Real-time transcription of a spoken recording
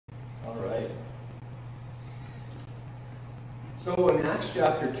So in Acts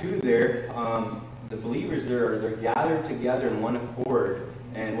chapter 2 there, the believers there, they're gathered together in one accord.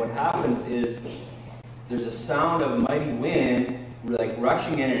 And what happens is there's a sound of mighty wind like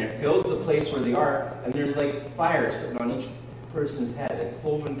rushing in, and it fills the place where they are. And there's like fire sitting on each person's head, like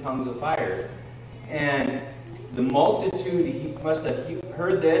cloven tongues of fire. And the multitude, he must have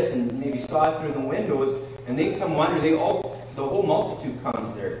heard this and maybe saw it through the windows. And they come wondering, the whole multitude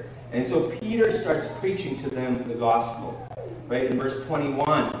comes there. And so Peter starts preaching to them the gospel. Right, in verse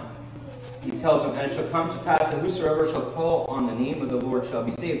 21, he tells them, "And it shall come to pass that whosoever shall call on the name of the Lord shall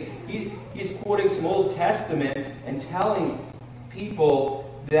be saved." He's quoting some Old Testament and telling people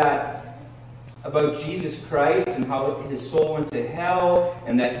that about Jesus Christ and how his soul went to hell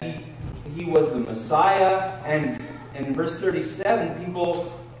and that he was the Messiah. And in verse 37,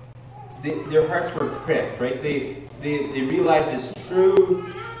 people, their hearts were pricked, right? They realized it's true,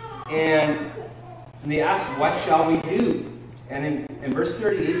 and they asked, "What shall we do?" And in verse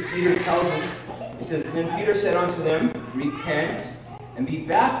 38, Peter tells them, he says, "Then Peter said unto them, Repent and be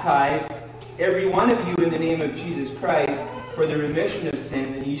baptized, every one of you, in the name of Jesus Christ, for the remission of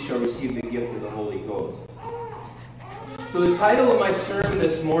sins, and ye shall receive the gift of the Holy Ghost." So the title of my sermon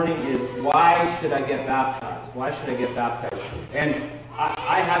this morning is, Why Should I Get Baptized? Why should I get baptized? And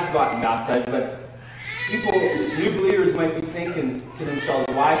I have gotten baptized, but people, new believers, might be thinking to themselves,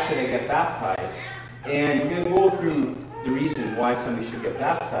 why should I get baptized? And we're going to go through the reason why somebody should get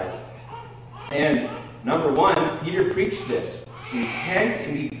baptized. And number one, Peter preached this. Repent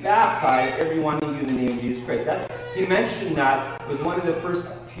and be baptized, every one of you, in the name of Jesus Christ. He mentioned that was one of the first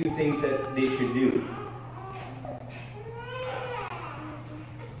few things that they should do.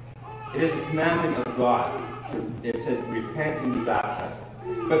 It is a commandment of God. It says, repent and be baptized.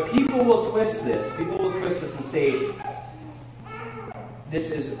 But people will twist this. People will twist this and say, this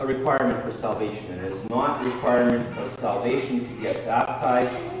is a requirement for salvation. It is not a requirement of salvation to get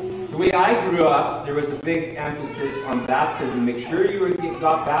baptized. The way I grew up, there was a big emphasis on baptism. Make sure you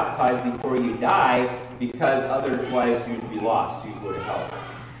got baptized before you die, because otherwise you'd be lost. You'd go to hell.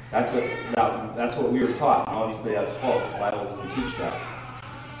 That's what we were taught. And obviously that's false. The Bible doesn't teach that.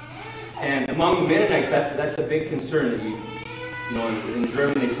 And among the Mennonites, that's a big concern. That you know, in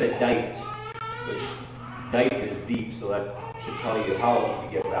German they say "dite," which "dite" is deep, so that should tell you how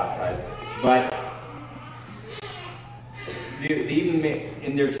you get baptized. But they even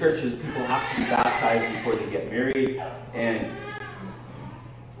in their churches, people have to be baptized before they get married, and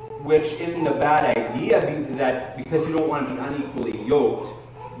which isn't a bad idea, because you don't want to be unequally yoked.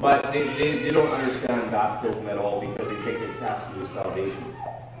 But they don't understand baptism at all, because they think it has to do with salvation.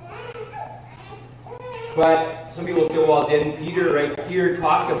 But some people say, well, didn't Peter right here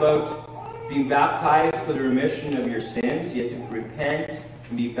talk about being baptized for the remission of your sins? You have to repent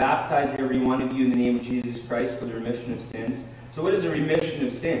and be baptized, every one of you, in the name of Jesus Christ, for the remission of sins. So what is the remission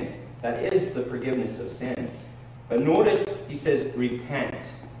of sins? That is the forgiveness of sins. But notice he says repent.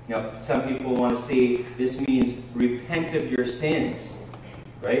 Now, some people want to say this means repent of your sins.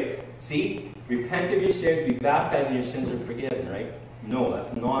 Right? See? Repent of your sins, be baptized, and your sins are forgiven, right? No,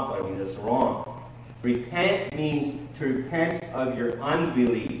 that's not what I mean. That's wrong. Repent means to repent of your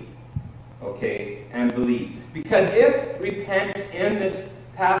unbelief, okay, and believe. Because if repent in this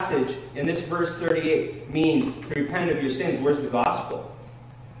passage, in this verse 38, means to repent of your sins, where's the gospel?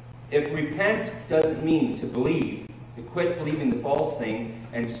 If repent doesn't mean to believe, to quit believing the false thing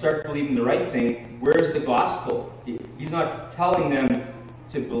and start believing the right thing, where's the gospel? He's not telling them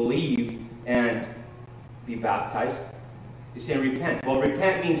to believe and be baptized. He's saying repent. Well,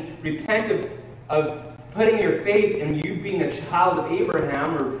 repent means repent of putting your faith in you being a child of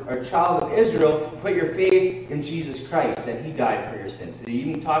Abraham or a child of Israel. Put your faith in Jesus Christ, that he died for your sins. He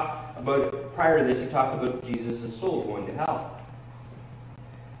even talked about, prior to this, he talked about Jesus' soul going to hell.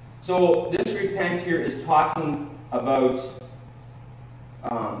 So this repent here is talking about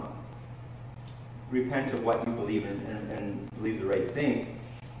repent of what you believe in and believe the right thing.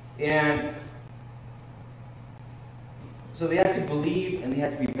 And so they had to believe and they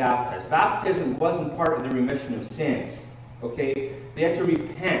had to be baptized. Baptism wasn't part of the remission of sins. Okay? They had to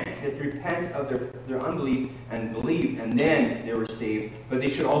repent. They had to repent of their unbelief and believe, and then they were saved. But they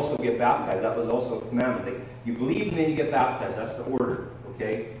should also get baptized. That was also a commandment. You believe and then you get baptized. That's the order.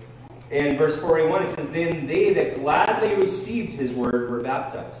 Okay? In verse 41 it says, "Then they that gladly received his word were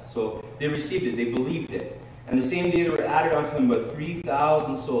baptized." So they received it. They believed it. And the same day there were added unto them about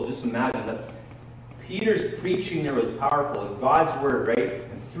 3,000 souls. Just imagine that. Peter's preaching there was powerful. God's word, right?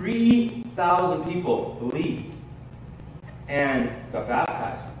 And 3,000 people believed and got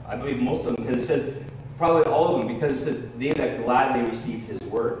baptized. I believe most of them, because it says, probably all of them, because it says, they that gladly received his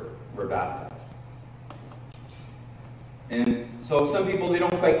word were baptized. And so some people, they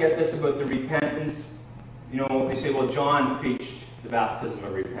don't quite get this about the repentance. You know, they say, well, John preached the baptism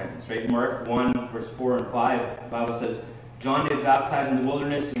of repentance, right? Mark 1, verse 4 and 5, the Bible says, John did baptize in the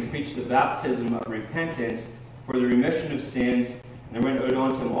wilderness and preached the baptism of repentance for the remission of sins. And there went out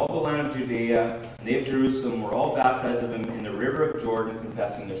unto him all the land of Judea, and they of Jerusalem were all baptized of him in the river of Jordan,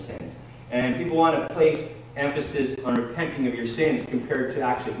 confessing their sins. And people want to place emphasis on repenting of your sins compared to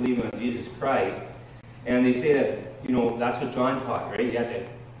actually believing on Jesus Christ. And they say that, you know, that's what John taught, right? You have to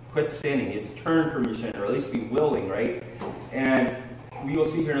quit sinning. You have to turn from your sin, or at least be willing, right? And we will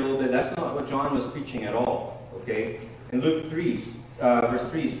see here in a little bit, that's not what John was preaching at all, okay? In Luke 3, verse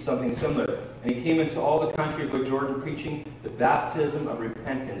 3 is something similar. And he came into all the country of Jordan preaching the baptism of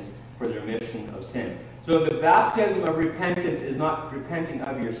repentance for the remission of sins. So if the baptism of repentance is not repenting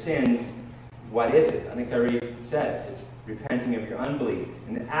of your sins, what is it? I think I already said. It's repenting of your unbelief.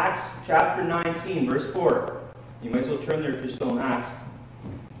 In Acts chapter 19, verse 4, you might as well turn there if you're still in Acts.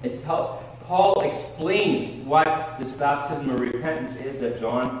 Paul explains what this baptism of repentance is that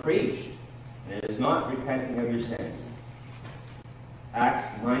John preached. And it is not repenting of your sins.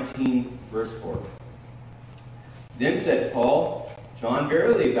 Acts 19, verse 4. Then said Paul, John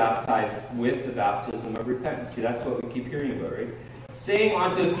verily baptized with the baptism of repentance. See, that's what we keep hearing about, right? Saying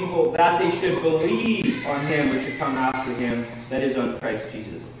unto the people that they should believe on him which should come after him, that is, on Christ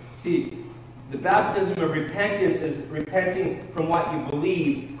Jesus. See, the baptism of repentance is repenting from what you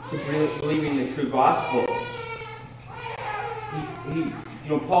believe to believing the true gospel.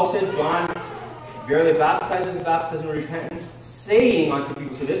 Paul says John verily baptized with the baptism of repentance, saying unto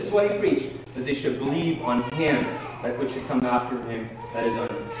people, so this is what he preached, that they should believe on him, that which should come after him, that is, on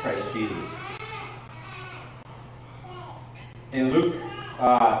Christ Jesus. In Luke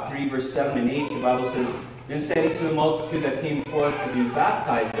 3, verse 7 and 8, the Bible says, then said he to the multitude that came forth to be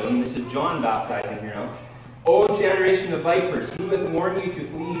baptized of him, this is John baptizing here now, O generation of vipers, who hath warned you to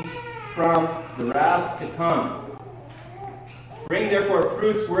flee from the wrath to come? Bring therefore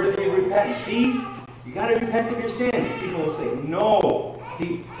fruits worthy of repentance. See, you got to repent of your sins. People will say, no.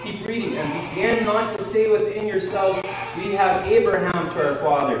 Keep reading. And begin not to say within yourselves, we have Abraham to our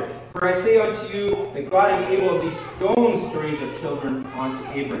father. For I say unto you that God is able of these stones to raise up children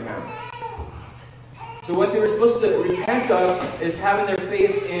unto Abraham. So what they were supposed to repent of is having their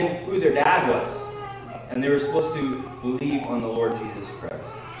faith in who their dad was. And they were supposed to believe on the Lord Jesus Christ.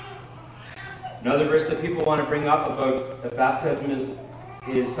 Another verse that people want to bring up about that baptism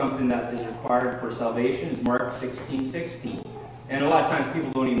is something that is required for salvation is Mark 16:16. And a lot of times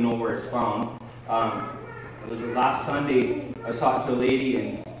people don't even know where it's found. It was last Sunday, I was talking to a lady,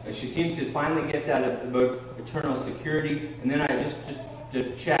 and she seemed to finally get that about eternal security. And then I just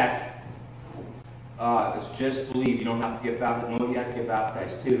to check, it's just believe. You don't have to get baptized. No, you have to get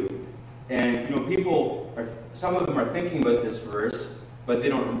baptized too. And some of them are thinking about this verse, but they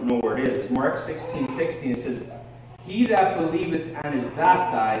don't know where it is. It's Mark 16:16. It says, he that believeth and is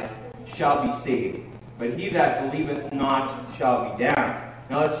baptized shall be saved, but he that believeth not shall be damned.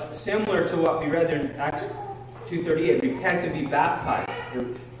 Now it's similar to what we read there in Acts 2:38. Repent and be baptized.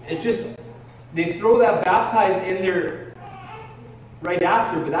 They throw that baptized in there right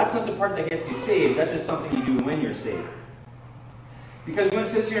after, but that's not the part that gets you saved. That's just something you do when you're saved. Because when it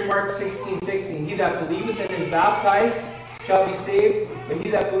says here in Mark 16:16, he that believeth and is baptized shall be saved, but he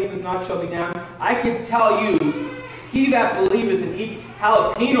that believeth not shall be damned. I can tell you, he that believeth and eats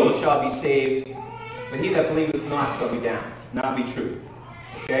jalapenos shall be saved, but he that believeth not shall be damned. Not be true.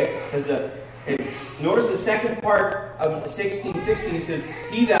 Okay? Notice the second part of 16:16, it says,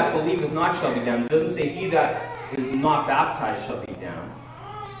 he that believeth not shall be damned. It doesn't say he that is not baptized shall be damned.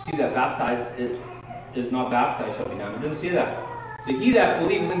 He that baptized is not baptized shall be damned. It doesn't say that. So he that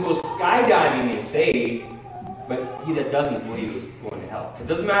believeth and goes skydiving is saved, but he that doesn't believe is going to hell. It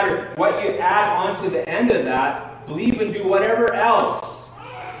doesn't matter what you add on to the end of that. Believe and do whatever else.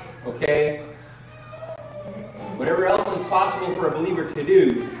 Okay? Whatever else is possible for a believer to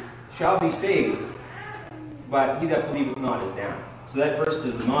do shall be saved, but he that believeth not is damned. So that verse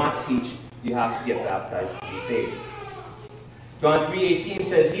does not teach you have to get baptized to be saved. John 3:18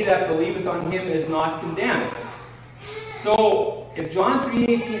 says, he that believeth on him is not condemned. So, if John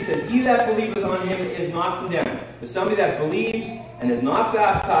 3:18 says, he that believeth on him is not condemned, but somebody that believes and is not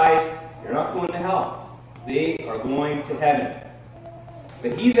baptized, they're not going to hell. They are going to heaven.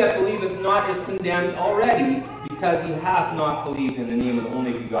 But he that believeth not is condemned already, because he hath not believed in the name of the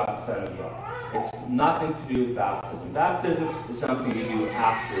only begotten Son of God. It's nothing to do with baptism. Baptism is something we do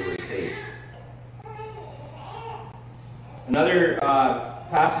after we're saved. Another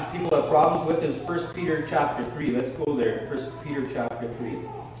passage people have problems with is 1 Peter chapter 3. Let's go there. 1 Peter chapter 3.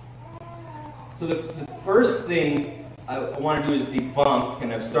 So the first thing I want to do is debunk,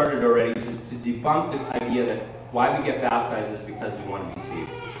 and I've started already, is to debunk this idea that why we get baptized is because we want to be saved.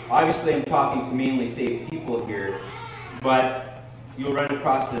 Obviously, I'm talking to mainly saved people here, but you'll run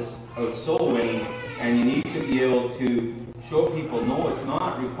across this of soul winning, and you need to be able to show people, no, it's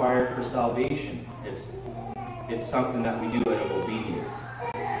not required for salvation. It's something that we do out of obedience.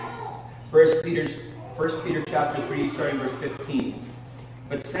 1 Peter chapter 3, starting verse 15.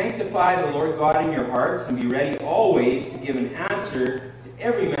 But sanctify the Lord God in your hearts, and be ready always to give an answer to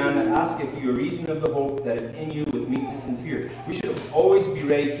every man that asketh you a reason of the hope that is in you with meekness and fear. We should always be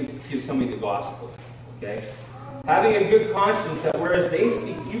ready to give somebody the gospel. Okay? Having a good conscience, that whereas they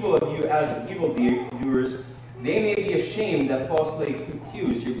speak evil of you as evildoers, they may be ashamed that falsely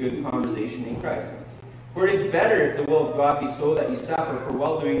accuse your good conversation in Christ. For it is better, if the will of God be so, that you suffer for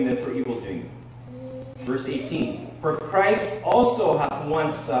well-doing than for evil-doing. Verse 18. For Christ also hath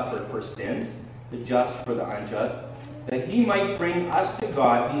once suffered for sins, the just for the unjust, that he might bring us to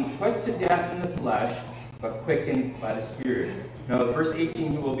God, being put to death in the flesh, but quickened by the Spirit. Now, verse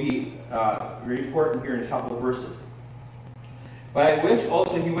 18 will be very important here in a couple of verses. By which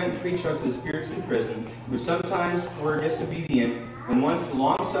also he went and preached unto the spirits in prison, who sometimes were disobedient, when once the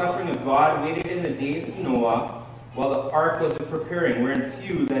long-suffering of God waited in the days of Noah, while the ark was preparing, wherein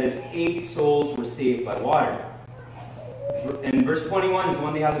few, that is, 8 souls, were saved by water. And verse 21 is the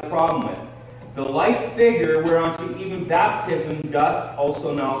one they have the problem with. The like figure whereunto even baptism doth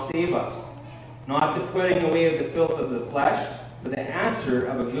also now save us, not the putting away of the filth of the flesh, but the answer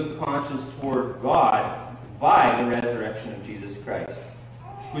of a good conscience toward God by the resurrection of Jesus Christ,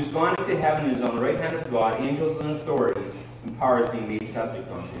 who is gone into heaven and is on the right hand of God, angels and authorities and powers being made subject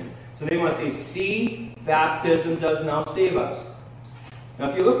unto him. So they want to say, see, baptism does now save us. Now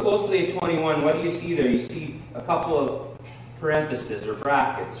if you look closely at 21, what do you see there? You see a couple of parentheses or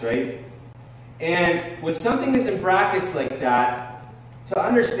brackets, right? And when something is in brackets like that, to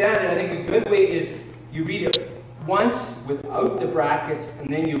understand it, I think a good way is you read it once without the brackets,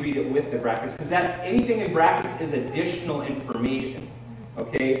 and then you read it with the brackets, because that anything in brackets is additional information.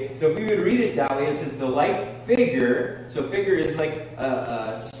 Okay, so if we would read it that way, it says the like figure. So figure is like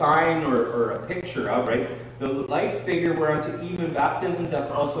a sign or a picture of, right? The like figure whereunto even baptism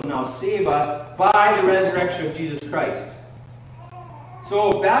doth also now save us by the resurrection of Jesus Christ.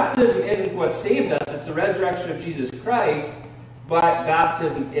 So baptism isn't what saves us; it's the resurrection of Jesus Christ. But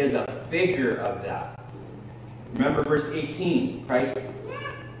baptism is a figure of that. Remember verse 18,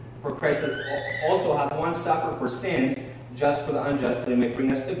 for Christ also hath once suffered for sins, just for the unjust, that he may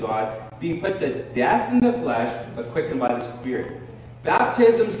bring us to God, being put to death in the flesh, but quickened by the Spirit.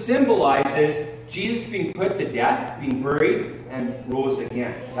 Baptism symbolizes Jesus being put to death, being buried, and rose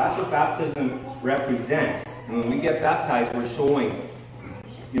again. That's what baptism represents. And when we get baptized, we're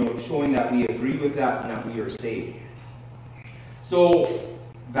showing that we agree with that and that we are saved. So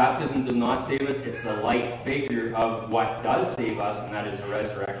baptism does not save us. It's the like figure of what does save us, and that is the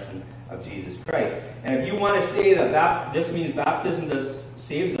resurrection of Jesus Christ. And if you want to say that this means baptism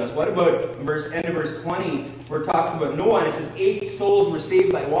saves us, what about end of verse 20, where it talks about Noah, and it says 8 souls were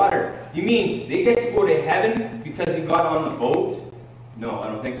saved by water? You mean they get to go to heaven because he got on the boat? No, I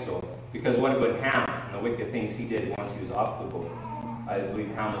don't think so. Because what about Ham and the wicked things he did once he was off the boat? I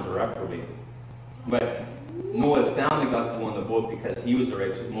believe Ham was a reprobate. But Noah's family got to go on the boat because he was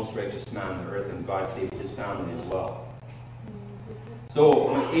the most righteous man on the earth, and God saved his family as well.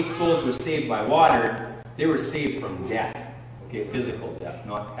 So when 8 souls were saved by water, they were saved from death. Okay, physical death,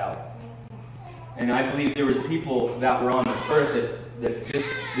 not hell. And I believe there was people that were on this earth that just,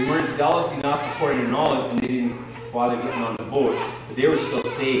 they weren't zealous enough according to knowledge, and they didn't bother getting on the boat. But they were still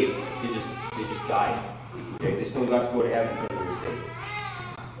saved. They just died. Okay, they still got to go to heaven because they were saved.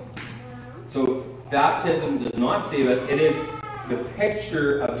 So baptism does not save us. It is the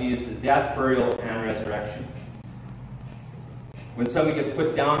picture of Jesus' death, burial, and resurrection. When somebody gets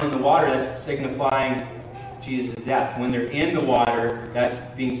put down in the water, that's signifying Jesus' death. When they're in the water, that's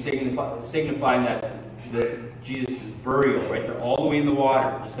being signifying that Jesus' burial, right? They're all the way in the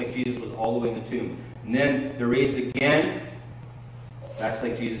water, just like Jesus was all the way in the tomb. And then they're raised again. That's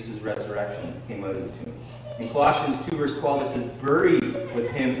like Jesus' resurrection, came out of the tomb. In Colossians 2 verse 12 it says, buried with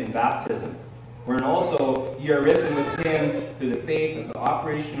him in baptism, wherein also ye are risen with him through the faith of the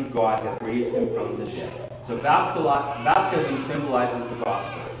operation of God that raised him from the dead. So baptism symbolizes the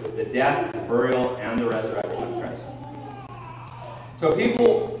gospel, the death, the burial, and the resurrection of Christ. So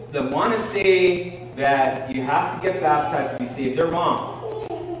people that want to say that you have to get baptized to be saved, they're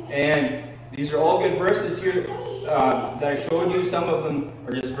wrong. And these are all good verses here that I showed you. Some of them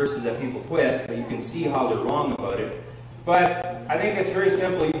are just verses that people twist, but you can see how they're wrong about it. But I think it's very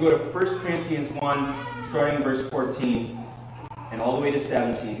simple. You go to 1 Corinthians 1, starting in verse 14, and all the way to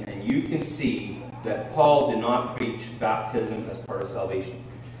 17, and you can see that Paul did not preach baptism as part of salvation.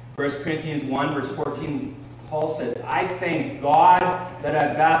 1 Corinthians 1, verse 14, Paul says, I thank God that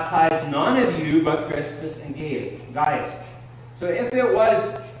I baptized none of you but Crispus and Gaius. So if it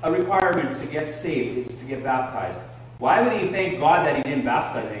was a requirement to get saved, it's to get baptized. Why would he thank God that he didn't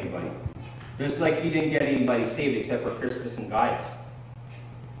baptize anybody? Just like he didn't get anybody saved except for Crispus and Gaius.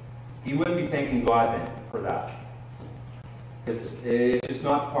 He wouldn't be thanking God then for that. Because it's just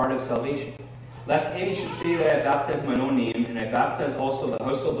not part of salvation. Lest any should say that I baptized my own name, and I baptized also the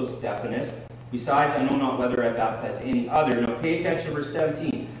household of Stephanus. Besides, I know not whether I baptized any other. Now pay attention to verse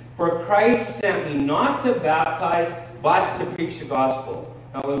 17. For Christ sent me not to baptize, but to preach the gospel.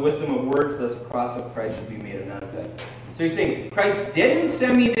 Now the wisdom of words, thus the cross of Christ should be made manifest. So he's saying, Christ didn't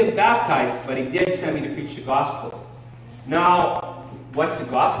send me to baptize, but he did send me to preach the gospel. Now, what's the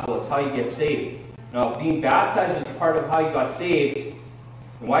gospel? It's how you get saved. Now, being baptized is part of how you got saved.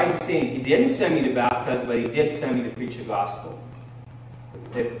 And why is he saying he didn't send me to baptize, but he did send me to preach the gospel?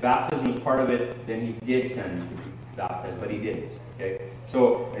 If baptism was part of it, then he did send me to baptize, but he didn't. Okay?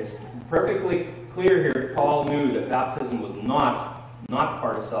 So it's perfectly clear here. Paul knew that baptism was not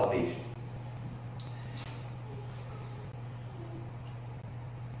part of salvation.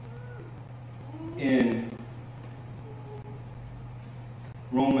 In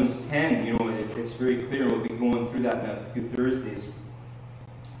Romans 10, it's very clear. We'll be going through that in a few Thursdays.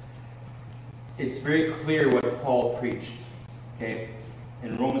 It's very clear what Paul preached. Okay?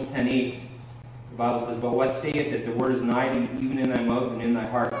 In Romans 10:8, the Bible says, but what saith that the word is nigh thee, even in thy mouth and in thy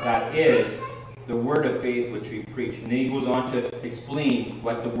heart? That is the word of faith which we preach. And then he goes on to explain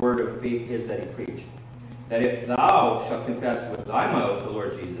what the word of faith is that he preached. That if thou shalt confess with thy mouth the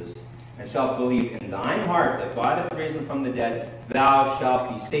Lord Jesus, and shalt believe in thine heart that God hath raised him from the dead, thou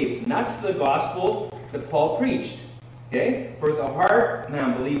shalt be saved. And that's the gospel that Paul preached. Okay? For with the heart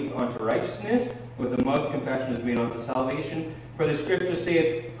man believeth unto righteousness, with the mouth confession is made unto salvation. For the scripture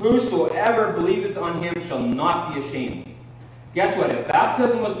saith, whosoever believeth on him shall not be ashamed. Guess what? If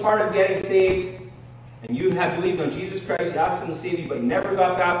baptism was part of getting saved, and you had believed on Jesus Christ, asked him to save you, but never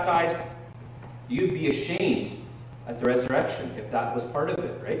got baptized, you'd be ashamed at the resurrection if that was part of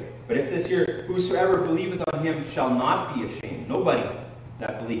it, right? But it says here, whosoever believeth on him shall not be ashamed. Nobody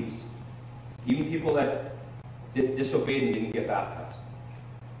that believes. Even people that disobeyed and didn't get baptized.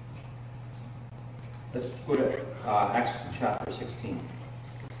 Let's go to Acts chapter 16.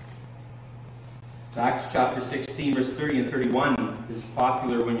 So Acts chapter 16, verse 30 and 31 is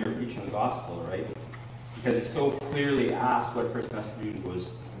popular when you're preaching the gospel, right? Because it's so clearly asked what a person has to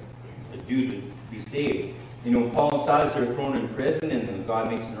do to be saved. Paul and Silas are thrown in prison, and then God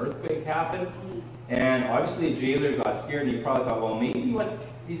makes an earthquake happen. And obviously, a jailer got scared, and he probably thought, well, maybe what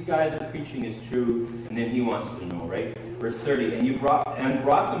these guys are preaching is true, and then he wants to know, right? Verse 30, and brought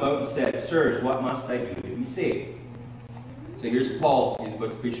them out and said, sirs, what must I do to be saved? So here's Paul. He's about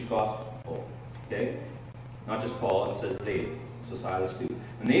to preach the gospel. Okay? Not just Paul, it says they. So Silas too.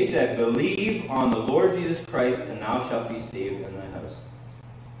 And they said, believe on the Lord Jesus Christ, and thou shalt be saved in thy house.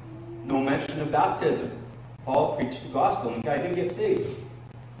 No mention of baptism. Paul preached the gospel, and the guy didn't get saved.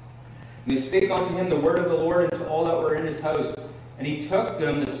 And they spake unto him the word of the Lord unto all that were in his house. And he took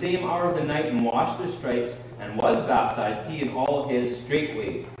them the same hour of the night, and washed their stripes, and was baptized, he and all his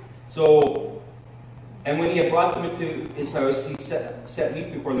straightway. So, and when he had brought them into his house, he set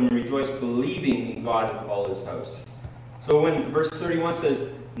meat before them, and rejoiced, believing in God with all his house. So when verse 31 says,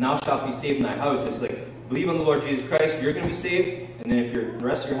 thou shalt be saved in thy house, it's like, believe on the Lord Jesus Christ, you're going to be saved. And then if the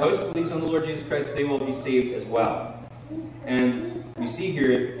rest of your house believes on the Lord Jesus Christ, they will be saved as well. And we see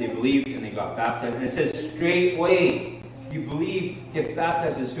here, they believed and they got baptized. And it says, straightway. You believe, get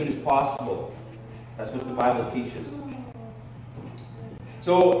baptized as soon as possible. That's what the Bible teaches.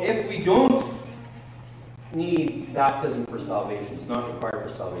 So if we don't need baptism for salvation, it's not required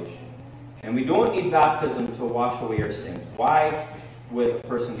for salvation. And we don't need baptism to wash away our sins. Why would a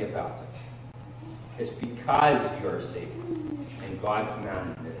person get baptized? It's because you are saved. And God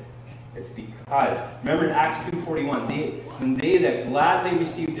commanded it. It's because, remember in Acts 2:41, they that gladly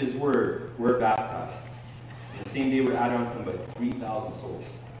received his word were baptized. And the same day we added on to them about 3,000 souls.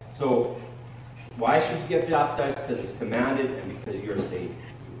 So, why should you get baptized? Because it's commanded and because you're saved.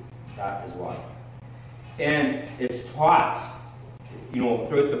 That is why. And it's taught,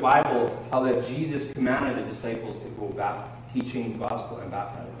 throughout the Bible, how that Jesus commanded the disciples to go back teaching the gospel and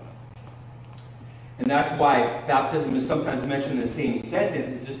baptizing. And that's why baptism is sometimes mentioned in the same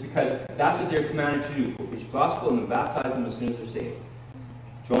sentence. It's just because that's what they're commanded to do. Preach the gospel and then baptize them as soon as they're saved.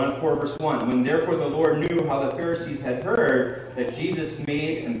 John 4, verse 1. When therefore the Lord knew how the Pharisees had heard that Jesus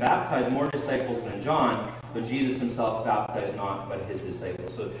made and baptized more disciples than John, but Jesus himself baptized not, but his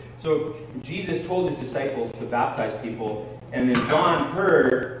disciples. So Jesus told his disciples to baptize people, and then John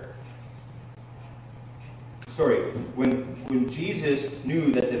heard, when Jesus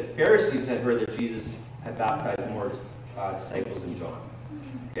knew that the Pharisees had heard that Jesus had baptized more disciples than John.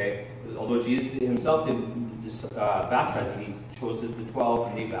 Okay? Although Jesus himself didn't baptize them, he chose the 12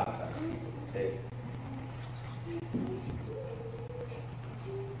 and they baptized them. Okay?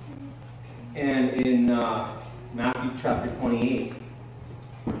 And in Matthew chapter 28,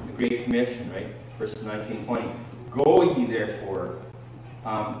 the Great Commission, right? Verses 19 20. Go ye therefore.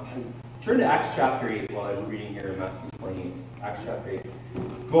 Turn to Acts chapter 8 while I'm reading here in Matthew 28. Acts chapter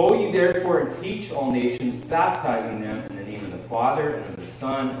 8. Go ye therefore and teach all nations, baptizing them in the name of the Father, and of the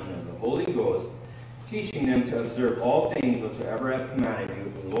Son, and of the Holy Ghost, teaching them to observe all things whatsoever I have commanded you,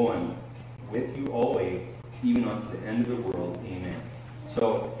 and lo, I am with you always, even unto the end of the world. Amen.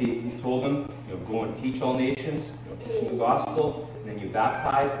 So he told them, go and teach all nations, teach them the gospel, and then you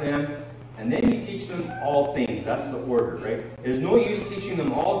baptize them, and then you teach them all things. That's the order, right? There's no use teaching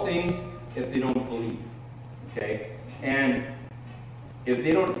them all things if they don't believe. Okay? And if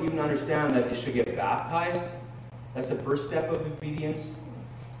they don't even understand that they should get baptized, that's the first step of obedience,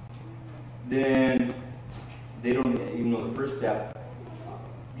 then they don't even know the first step.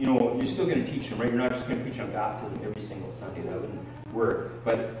 You're still going to teach them, right? You're not just going to preach on baptism every single Sunday. That wouldn't work.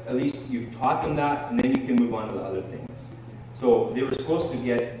 But at least you've taught them that, and then you can move on to the other things. So they were supposed to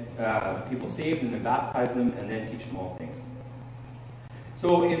get people saved and then baptize them and then teach them all things.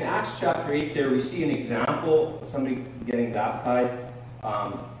 So in Acts chapter 8 there, we see an example of somebody getting baptized.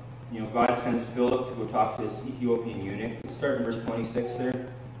 God sends Philip to go talk to this Ethiopian eunuch. Let's start in verse 26 there.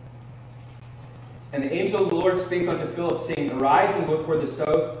 And the angel of the Lord spake unto Philip, saying, Arise and go toward the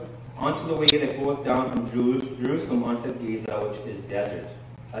south, unto the way that goeth down from Jerusalem unto Gaza, which is desert.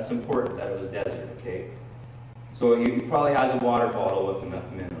 That's important that it was desert, okay? So he probably has a water bottle with him at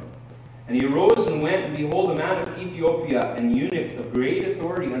the minimum. And he arose and went, and behold, a man of Ethiopia, an eunuch of great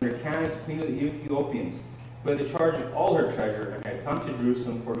authority under Candace, queen of the Ethiopians, who had the charge of all her treasure, and had come to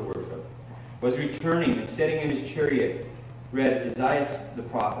Jerusalem for to worship, was returning, and sitting in his chariot, read Isaiah the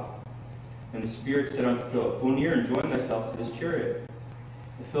prophet. And the Spirit said unto Philip, Go near and join thyself to this chariot.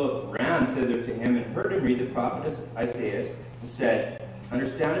 And Philip ran thither to him, and heard him read the prophet Isaiah, and said,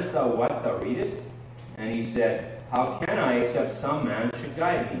 Understandest thou what thou readest? And he said, How can I, except some man should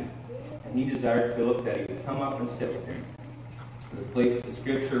guide me? And he desired Philip that he would come up and sit with him. The place of the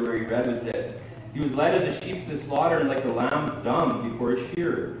scripture where he read was this: He was led as a sheep to the slaughter, and like a lamb dumb before a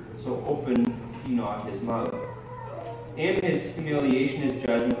shearer, so opened he not his mouth. In his humiliation his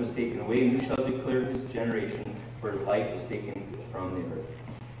judgment was taken away, and who shall declare his generation? For his life was taken from the earth.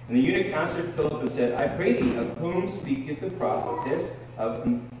 And the eunuch answered Philip and said, I pray thee, of whom speaketh the prophetess? Of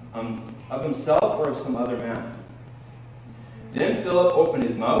himself or of some other man? Then Philip opened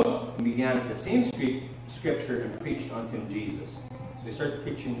his mouth and began at the same scripture and preached unto him Jesus. So he starts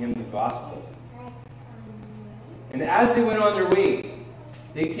preaching him the gospel. And as they went on their way,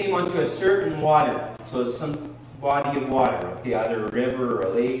 they came unto a certain water. So it's some body of water, okay, either a river or a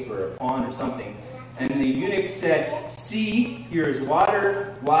lake or a pond or something. And the eunuch said, See, here is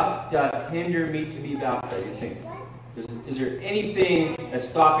water. What doth hinder me to be baptized? You think, is there anything that's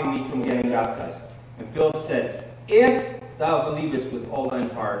stopping me from getting baptized? And Philip said, If thou believest with all thine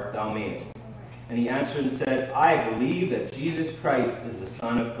heart, thou mayest. And he answered and said, I believe that Jesus Christ is the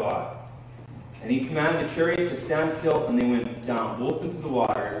Son of God. And he commanded the chariot to stand still, and they went down both into the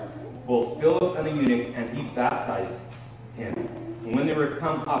water, both Philip and the eunuch, and he baptized him. And when they were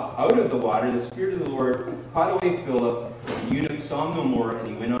come up out of the water, the Spirit of the Lord caught away Philip, and the eunuch saw him no more, and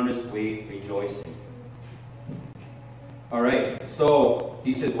he went on his way rejoicing. All right, so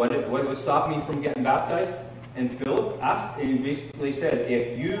he says, what would stop me from getting baptized? And Philip asked, and he basically says,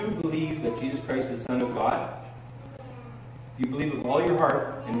 if you believe that Jesus Christ is the Son of God, if you believe with all your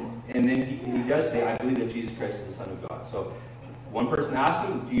heart, and then he does say, I believe that Jesus Christ is the Son of God. So one person asks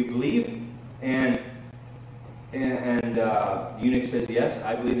him, do you believe? And the eunuch says, yes,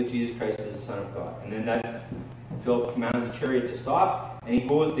 I believe that Jesus Christ is the Son of God. And then that Philip commands the chariot to stop, and they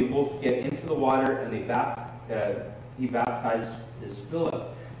both get into the water, and he baptizes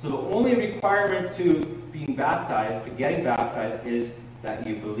Philip. So the only requirement to being baptized, to getting baptized, is that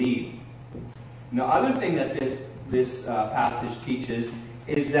you believe. And the other thing that this passage teaches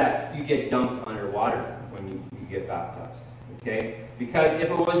is that you get dunked underwater when you get baptized. Okay? Because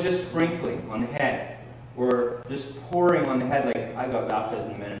if it was just sprinkling on the head, or just pouring on the head, like I got baptized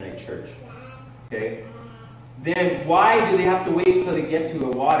in the Mennonite church, okay, then why do they have to wait until they get to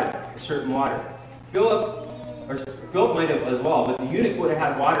a certain water? Philip might have as well, but the eunuch would have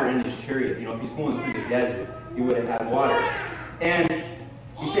had water in his chariot. You know, if he's going through the desert, he would have had water. And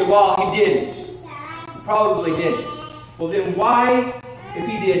you say, well, he didn't. He probably didn't. Well, then why, if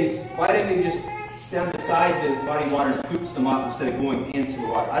he didn't, why didn't he just stand beside the body of water and scoop some up instead of going into the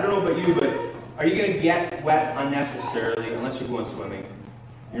water? I don't know about you, but are you going to get wet unnecessarily unless you're going swimming?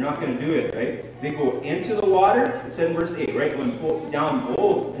 You're not going to do it, right? They go into the water. It said in verse 8, right? Went down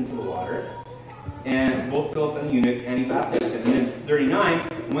both into the water. And both Philip and the eunuch, and he baptized him. And then 39,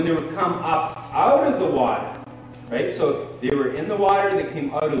 when they would come up out of the water, right? So they were in the water, they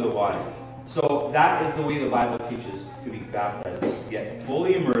came out of the water. So that is the way the Bible teaches to be baptized, is to get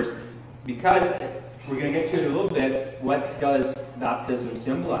fully immersed. Because we're going to get to it a little bit, what does baptism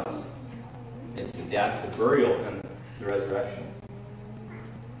symbolize? It's the death, the burial, and the resurrection.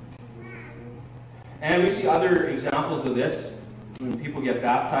 And we see other examples of this. When people get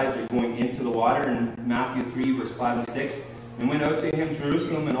baptized, they're going into the water in Matthew 3, verse 5 and 6. And went out to him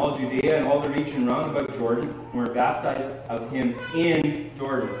Jerusalem and all Judea and all the region round about Jordan, and were baptized of him in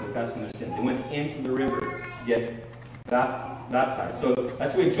Jordan, confessing their sins. They went into the river to get baptized. So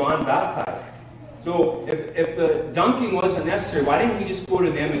that's the way John baptized. So if the dunking wasn't necessary, why didn't he just go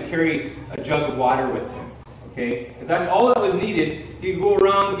to them and carry a jug of water with him? Okay? If that's all that was needed, he could go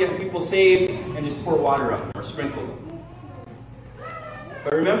around, get people saved, and just pour water on them or sprinkle them.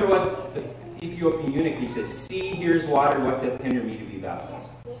 But remember what the Ethiopian eunuch, he said, see, here's water, what doth hinder me to be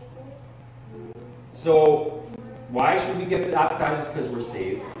baptized? So, why should we get baptized? It's because we're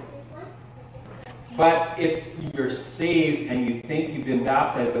saved. But if you're saved and you think you've been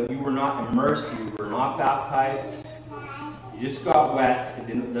baptized, but you were not immersed, you were not baptized, you just got wet,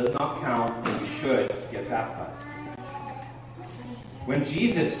 it does not count, and you should get baptized. When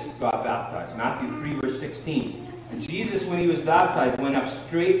Jesus got baptized, Matthew 3, verse 16, and Jesus, when he was baptized, went up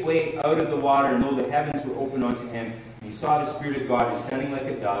straightway out of the water, and lo, the heavens were opened unto him. And he saw the Spirit of God descending like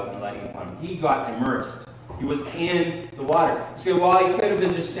a dove and lighting upon him. He got immersed. He was in the water. You say, well, he could have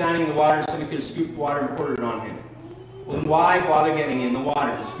been just standing in the water, somebody could have scooped water and poured it on him. Well, then why bother getting in the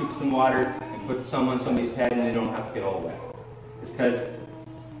water? Just scoop some water and put some on somebody's head, and they don't have to get all wet. It's because,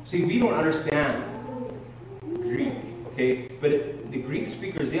 see, we don't understand Greek. Okay, but the Greek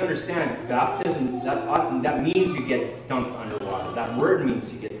speakers, they understand baptism, that means you get dunked underwater. That word means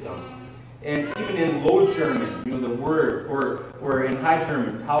you get dunked. And even in Low German, you know, the word, or in High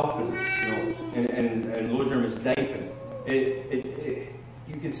German, taufen, you know, and Low German is diepen.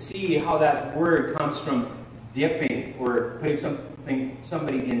 You can see how that word comes from dipping or putting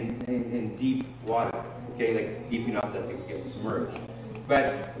somebody in deep water. Okay, like deep enough that they get submerged.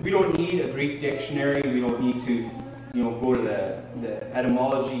 But we don't need a Greek dictionary. We don't need to, you know, go to the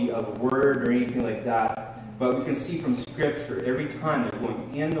etymology of a word or anything like that. But we can see from Scripture, every time they're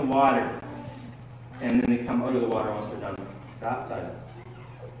going in the water, and then they come out of the water once they're done baptizing.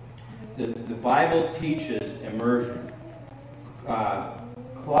 The Bible teaches immersion.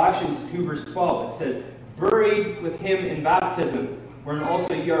 Colossians 2, verse 12, it says, buried with him in baptism, wherein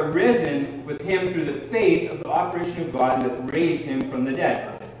also ye are risen with him through the faith of the operation of God that raised him from the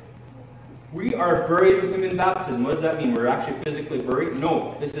dead. We are buried with him in baptism. What does that mean? We're actually physically buried?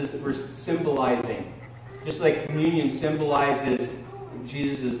 No, we're symbolizing. Just like communion symbolizes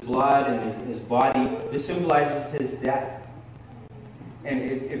Jesus' blood and his body, this symbolizes his death. And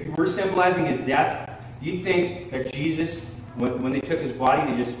if we're symbolizing his death, you think that Jesus, when they took his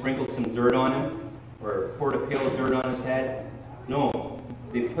body, they just sprinkled some dirt on him or poured a pail of dirt on his head? No,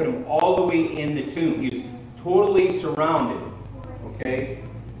 they put him all the way in the tomb. He was totally surrounded. Okay?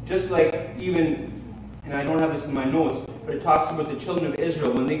 Just like even, and I don't have this in my notes, but it talks about the children of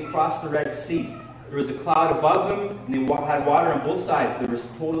Israel. When they crossed the Red Sea, there was a cloud above them, and they had water on both sides. They were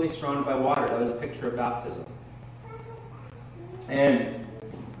totally surrounded by water. That was a picture of baptism. And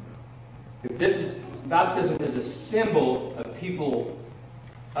if baptism is a symbol of people,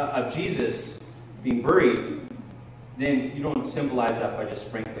 of Jesus being buried, then you don't symbolize that by just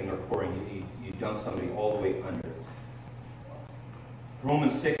sprinkling or pouring. You dunk somebody all the way under.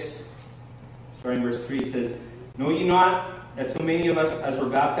 Romans 6, starting verse 3, says, know ye not that so many of us as were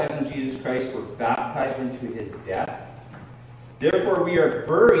baptized in Jesus Christ were baptized into his death? Therefore we are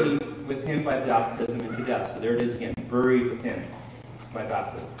buried with him by baptism into death. So there it is again, buried with him by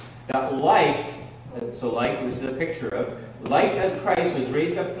baptism. That this is a picture of, like as Christ was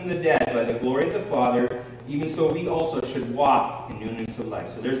raised up from the dead by the glory of the Father, even so we also should walk in newness of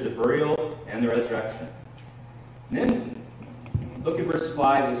life. So there's the burial and the resurrection. And then look at verse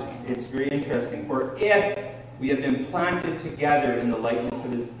 5. It's very interesting. For if we have been planted together in the likeness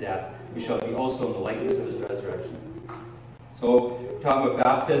of his death, we shall be also in the likeness of his resurrection. So, talk about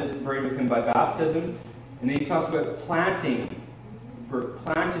baptism, buried with him by baptism. And then he talks about planting. We're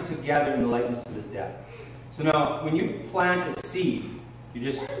planted together in the likeness of his death. So now, when you plant a seed, you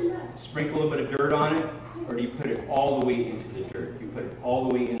just sprinkle a little bit of dirt on it, or do you put it all the way into the dirt? You put it all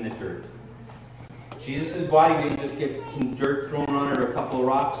the way in the dirt. Jesus' body didn't just get some dirt thrown on it or a couple of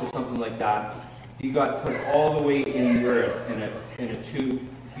rocks or something like that. He got put all the way in the earth in a tube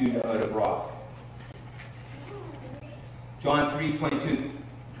hewed out of rock. John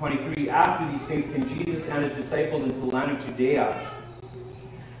 3:22-23, after these things came Jesus and his disciples into the land of Judea.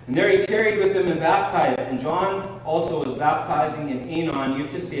 And there he tarried with them and baptized. And John also was baptizing in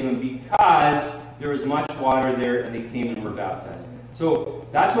Aenon, Salem, because there was much water there, and they came and were baptized. So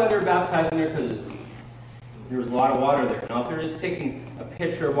that's why they were baptizing there, because there was a lot of water there. Now, if they're just taking a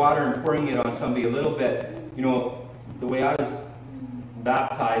pitcher of water and pouring it on somebody a little bit, the way I was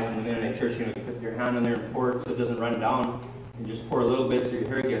baptized in the Mennonite church, you put your hand on there and pour it so it doesn't run down, and just pour a little bit so your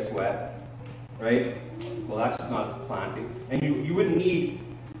hair gets wet, right? Well, that's not planting. And you wouldn't need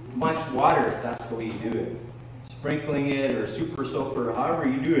much water if that's the way you do it. Sprinkling it or super soaker or however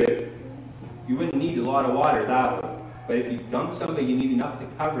you do it, you wouldn't need a lot of water that way. But if you dunk somebody, you need enough to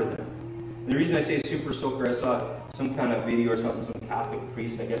cover them. And the reason I say super soaker, I saw some kind of video or something, some Catholic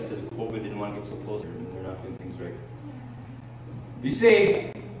priest, I guess because COVID didn't want to get so close, and they're not doing things right. You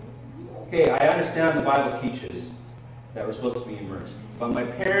say, okay, I understand the Bible teaches that we're supposed to be immersed, but my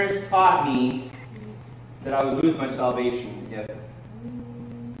parents taught me that I would lose my salvation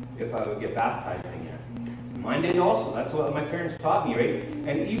if I would get baptized again. Mine did also. That's what my parents taught me, right?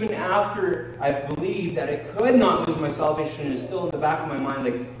 And even after I believed that I could not lose my salvation, it's still in the back of my mind,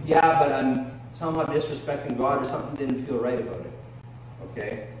 like, yeah, but I'm somehow disrespecting God or something didn't feel right about it.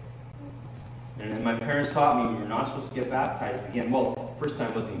 Okay? And my parents taught me you're not supposed to get baptized again. Well, first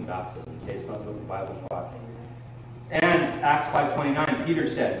time wasn't even baptism. Okay? It's not what the Bible taught. And Acts 5:29, Peter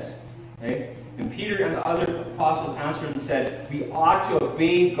says, okay? And Peter and the other apostles answered and said, we ought to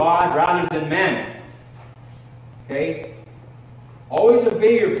obey God rather than men. Okay? Always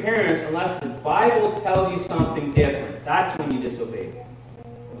obey your parents unless the Bible tells you something different. That's when you disobey.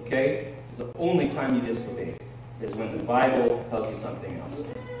 Okay? It's the only time you disobey, is when the Bible tells you something else. You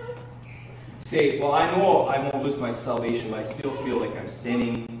say, well, I know I won't lose my salvation, but I still feel like I'm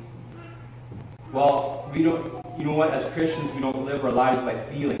sinning. Well, we don't, you know what, as Christians, we don't live our lives by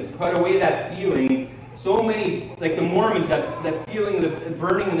feelings. Put away that feeling. So many, like the Mormons, that feeling, the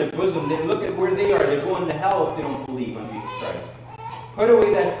burning in their bosom, they look at where they are. They're going to hell if they don't believe on Jesus Christ. Put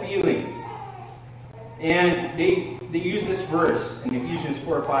away that feeling. And they use this verse in Ephesians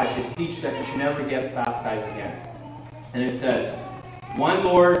 4:5 to teach that you should never get baptized again. And it says, one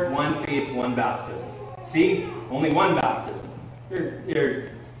Lord, one faith, one baptism. See? Only one baptism.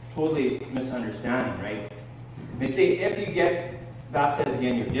 They're totally misunderstanding, right? They say if you get baptized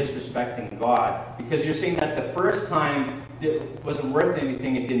again, you're disrespecting God, because you're saying that the first time it wasn't worth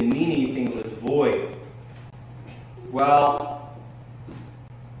anything, it didn't mean anything, it was void. Well,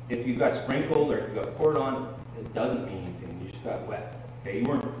 if you got sprinkled or if you got poured on, it doesn't mean anything. You just got wet. Okay, you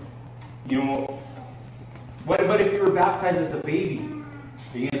weren't, what if you were baptized as a baby?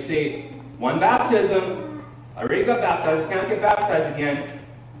 Are you going to say, one baptism, I already got baptized, I can't get baptized again?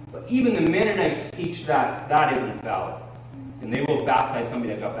 But even the Mennonites teach that that isn't valid. And they will baptize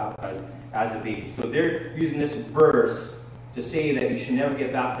somebody that got baptized as a baby. So they're using this verse to say that you should never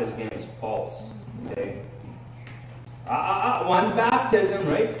get baptized again is false. Okay? One baptism,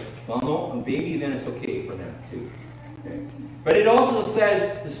 right? Well, no, a baby, then it's okay for them too. Okay? But it also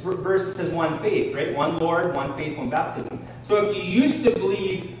says, this verse says one faith, right? One Lord, one faith, one baptism. So if you used to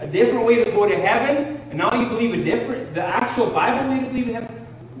believe a different way to go to heaven, and now you believe the actual Bible way to believe in heaven,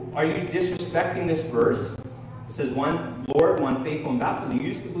 are you disrespecting this verse? It says one Lord, one faith, one baptism. You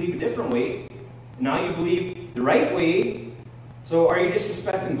used to believe a different way. Now you believe the right way. So are you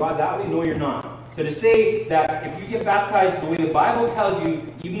disrespecting God that way? No, you're not. So to say that if you get baptized the way the Bible tells you,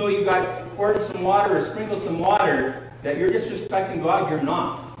 even though you got poured some water or sprinkled some water, that you're disrespecting God, you're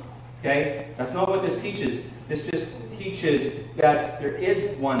not. Okay? That's not what this teaches. This just teaches that there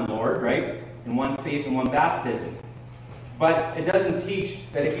is one Lord, right? And one faith and one baptism. But it doesn't teach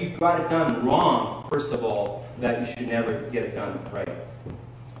that if you got it done wrong, first of all, that you should never get it done right.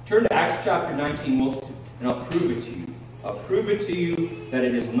 Turn to Acts chapter 19, and I'll prove it to you. I'll prove it to you that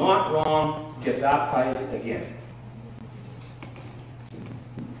it is not wrong to get baptized again.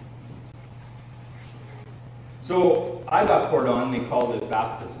 So I got poured on, they called it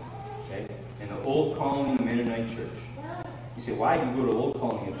baptism. Okay? In the old colony Mennonite church. You say, why did you go to Old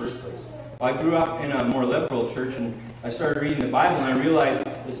Colony in the first place? Well, I grew up in a more liberal church, and I started reading the Bible, and I realized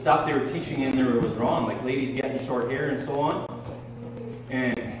the stuff they were teaching in there was wrong, like ladies getting short hair and so on.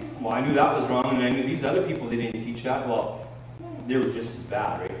 And, well, I knew that was wrong, and I knew these other people, they didn't teach that. Well, they were just as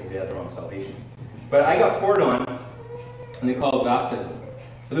bad, right, because they had the wrong salvation. But I got poured on, and they call it baptism.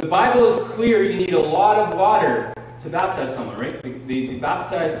 But the Bible is clear, you need a lot of water to baptize someone, right? They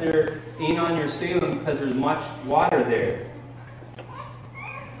baptize their Anon or Salem because there's much water there.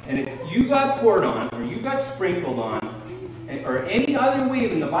 And if you got poured on, or you got sprinkled on, or any other way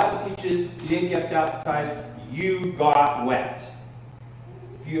than the Bible teaches, you didn't get baptized, you got wet.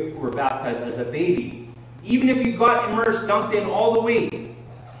 You were baptized as a baby. Even if you got immersed, dunked in all the way,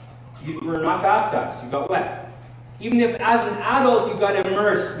 you were not baptized, you got wet. Even if as an adult you got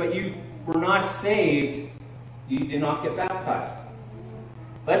immersed, but you were not saved, you did not get baptized.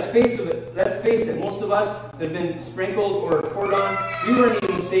 Let's face it, most of us that have been sprinkled or poured on, we weren't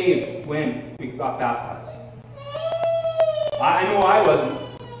even saved when we got baptized. I know I wasn't.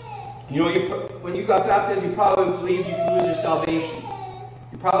 You know, when you got baptized, you probably believed you could lose your salvation.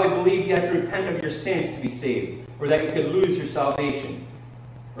 You probably believed you had to repent of your sins to be saved, or that you could lose your salvation,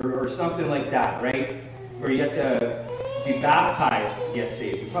 or something like that, right? Or you had to be baptized to get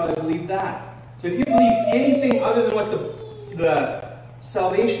saved. You probably believed that. So if you believe anything other than what the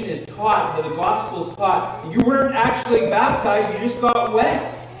salvation is taught, what the gospel is taught, you weren't actually baptized, you just got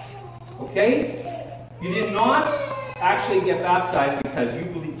wet. Okay? You did not actually get baptized because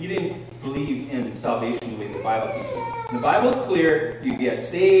you didn't believe in salvation the way the Bible teaches. When the Bible is clear, you get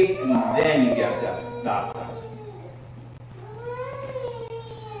saved and then you get baptized.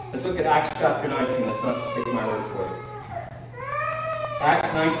 Let's look at Acts chapter 19. Let's not just take my word for it.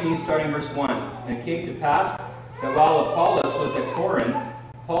 Acts 19, starting verse 1. And it came to pass that while Apollos was at Corinth,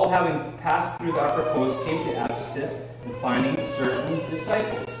 Paul, having passed through the upper coast, came to Ephesus, and finding certain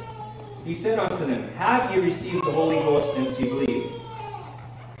disciples, he said unto them, Have ye received the Holy Ghost since ye believed?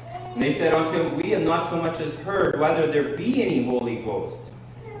 And they said unto him, We have not so much as heard whether there be any Holy Ghost.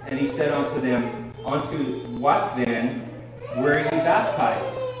 And he said unto them, Unto what then were ye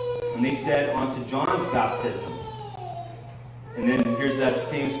baptized? And they said, Unto John's baptism. And then here's that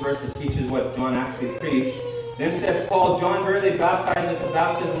famous verse that teaches what John actually preached. Then said Paul, John verily baptized with the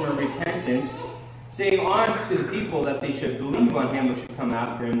baptism of repentance, saying unto the people that they should believe on him which should come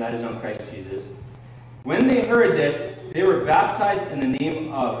after him, that is on Christ Jesus. When they heard this, they were baptized in the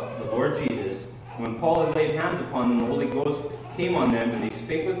name of the Lord Jesus. When Paul had laid hands upon them, the Holy Ghost came on them, and they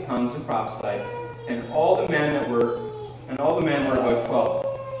spake with tongues and prophesied. And all the men were about 12.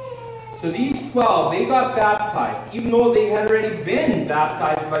 So these 12, they got baptized, even though they had already been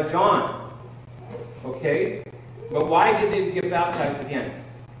baptized by John. Okay? But why did they get baptized again?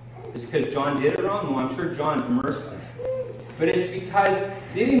 Is it because John did it wrong? No, I'm sure John immersed them. But it's because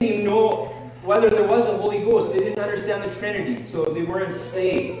they didn't even know whether there was a Holy Ghost. They didn't understand the Trinity, so they weren't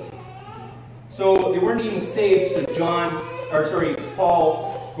saved. So they weren't even saved, so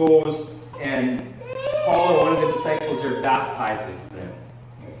Paul goes and Paul, or one of the disciples there, baptizes them.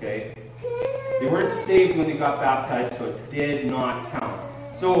 Okay? They weren't saved when they got baptized, so it did not count.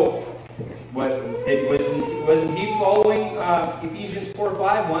 So, wasn't he following Ephesians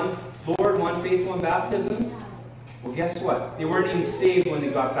 4:5? One Lord, one faith, one baptism? Well, guess what? They weren't even saved when they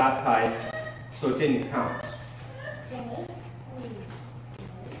got baptized, so it didn't count.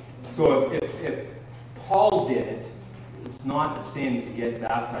 So if Paul did it, it's not the same to get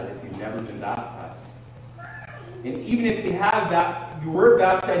baptized if you've never been baptized. And even if you were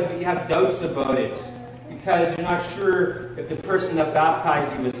baptized, but you have doubts about it, because you're not sure if the person that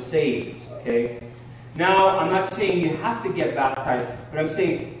baptized you was saved, okay? Now, I'm not saying you have to get baptized, but I'm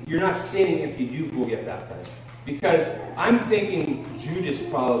saying you're not sinning if you do go get baptized. Because I'm thinking Judas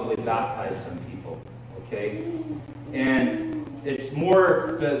probably baptized some people, okay? And it's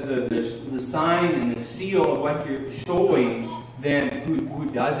more the sign and the seal of what you're showing than who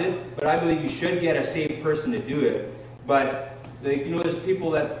does it. But I believe you should get a saved person to do it. But there's people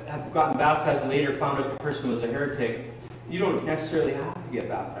that have gotten baptized later, found out the person was a heretic. You don't necessarily have to get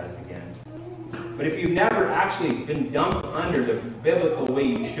baptized again. But if you've never actually been dunked under the biblical way,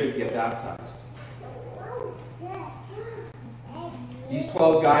 you should get baptized. These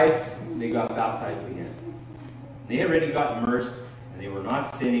 12 guys, they got baptized again. They already got immersed, and they were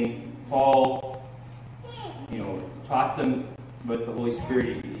not sinning. Paul, taught them about the Holy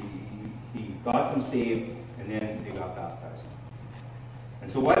Spirit. He got them saved, and then they got baptized.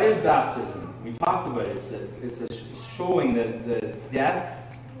 And so what is baptism? We talked about it. It's a showing the death,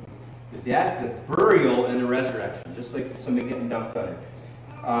 the burial, and the resurrection, just like somebody getting dunked under.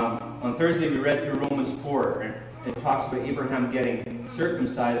 On Thursday, we read through Romans 4. it talks about Abraham getting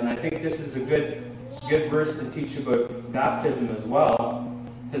circumcised, and I think this is a good verse to teach about baptism as well,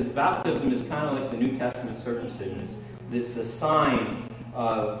 because baptism is kind of like the New Testament circumcision. It's a sign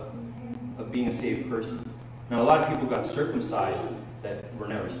of being a saved person. Now, a lot of people got circumcised that were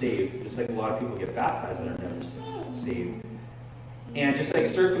never saved, just like a lot of people get baptized and are never saved. And just like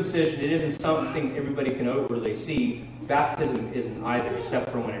circumcision, it isn't something everybody can outwardly see. Baptism isn't either,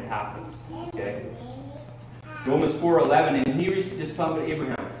 except for when it happens. Okay? Romans 4:11, and just talking about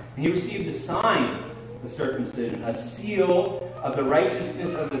Abraham, and he received a sign of circumcision, a seal of the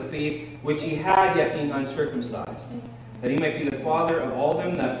righteousness of the faith which he had yet being uncircumcised, that he might be the father of all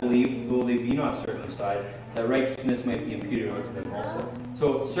them that believe, though they be not circumcised, that righteousness might be imputed unto them also.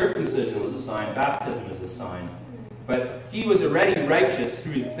 So circumcision was a sign, baptism is a sign. But he was already righteous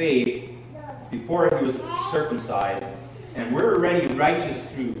through faith before he was circumcised. And we're already righteous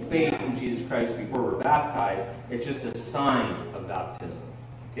through faith in Jesus Christ before we're baptized. It's just a sign of baptism.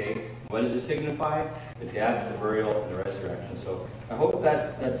 Okay? What does it signify? The death, the burial, and the resurrection. So I hope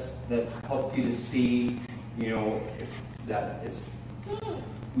that helped you to see, that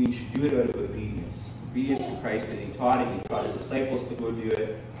we should do it out of obedience. Obedience to Christ, as he taught it. He taught his disciples to go do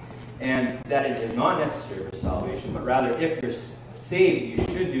it. And that it is not necessary for salvation, but rather if you're saved, you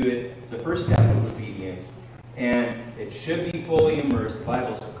should do it. It's the first step of obedience. And it should be fully immersed. The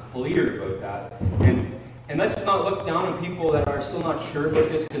Bible's clear about that. And let's not look down on people that are still not sure about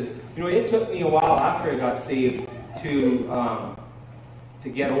this, because it took me a while after I got saved to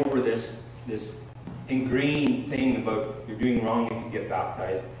get over this ingrained thing about you're doing wrong if you get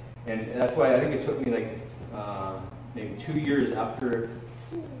baptized. And that's why I think it took me maybe 2 years after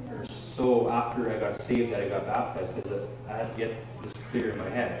I got saved that I got baptized, because I had to get this clear in my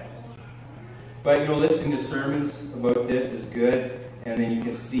head. But listening to sermons about this is good, and then you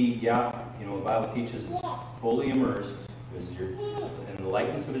can see, the Bible teaches it's fully immersed, because you're in the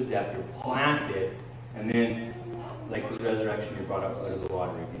likeness of his death, you're planted, and then, like his resurrection, you're brought up out of the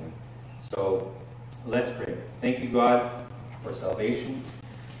water again. So let's pray. Thank you, God, for salvation.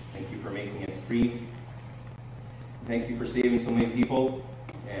 Thank you for making it free. Thank you for saving so many people.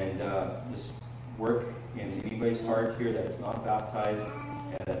 And just work in anybody's heart here that is not baptized,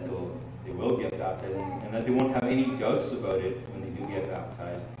 and that they will get baptized, and that they won't have any doubts about it when they do get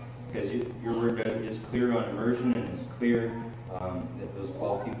baptized. Because your word is clear on immersion, and it's clear that those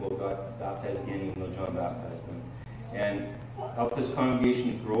 12 people got baptized again, even though John baptized them. And help this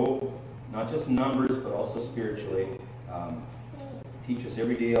congregation to grow, not just in numbers, but also spiritually. Teach us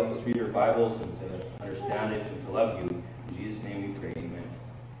every day, help us read our Bibles and to understand it and to love you. In Jesus' name we pray, amen.